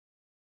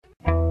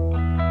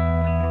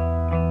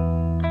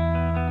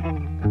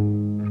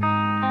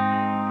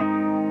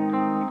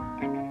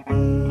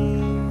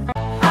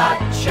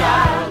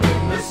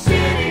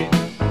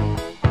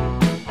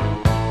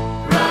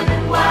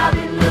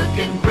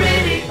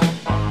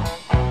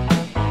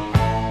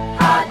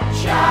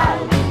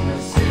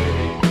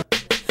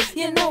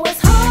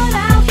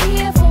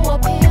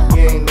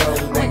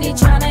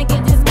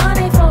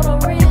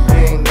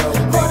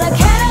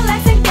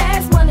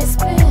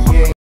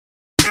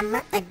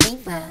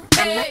diva.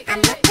 I'm a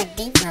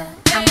diva.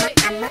 I'm a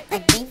diva. I'm a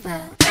diva.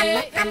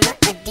 I'm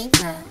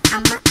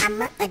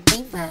a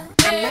diva.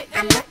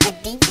 I'm a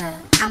diva.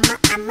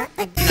 I'm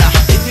a diva.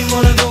 If you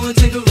wanna go and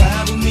take a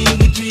ride with me,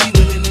 we three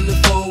willing in the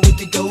four with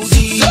the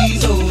goatees.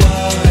 Oh,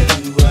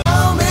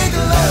 I'll make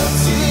love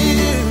to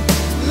you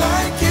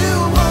like you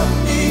want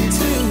me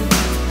to,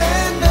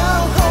 and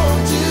I'll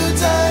hold you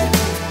tight,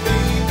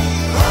 baby,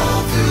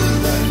 all through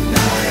the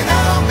night.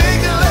 I'll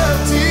make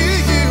love to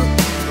you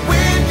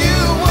when you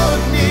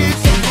want me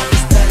to.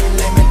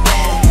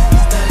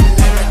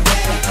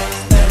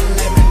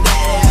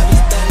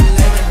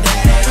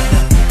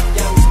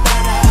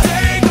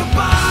 Say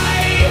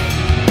goodbye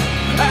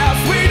as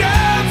we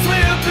dance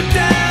with the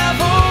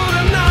devil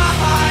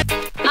tonight.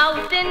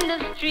 Out in the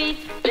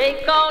streets, they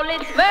call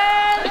it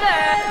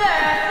murder.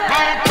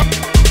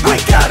 We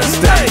gotta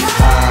stay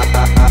high.